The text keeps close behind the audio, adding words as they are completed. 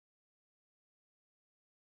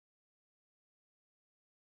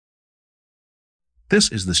This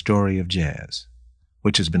is the story of jazz,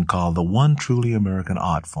 which has been called the one truly American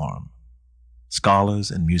art form. Scholars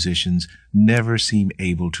and musicians never seem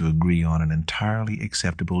able to agree on an entirely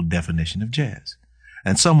acceptable definition of jazz.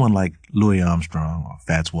 And someone like Louis Armstrong or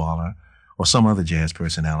Fats Waller or some other jazz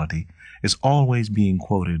personality is always being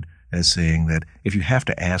quoted as saying that if you have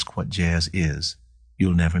to ask what jazz is,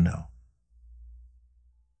 you'll never know.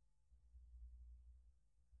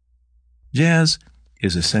 Jazz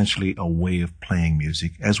is essentially a way of playing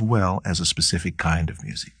music as well as a specific kind of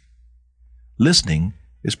music. Listening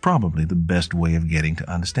is probably the best way of getting to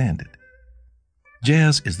understand it.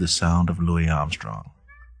 Jazz is the sound of Louis Armstrong,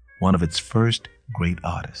 one of its first great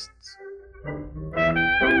artists.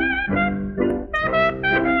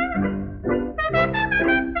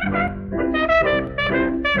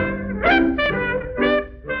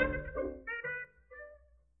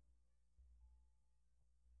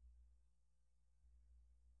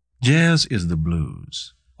 Jazz is the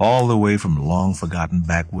blues, all the way from long-forgotten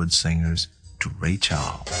backwoods singers to Ray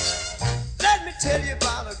Charles. Let me tell you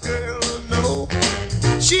about a girl I know.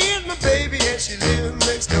 She is my baby and she lives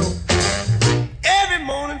next door. Every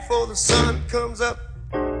morning before the sun comes up,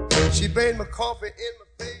 she made my coffee in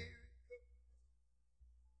my face.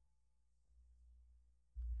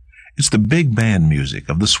 It's the big band music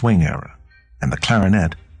of the swing era and the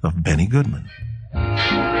clarinet of Benny Goodman.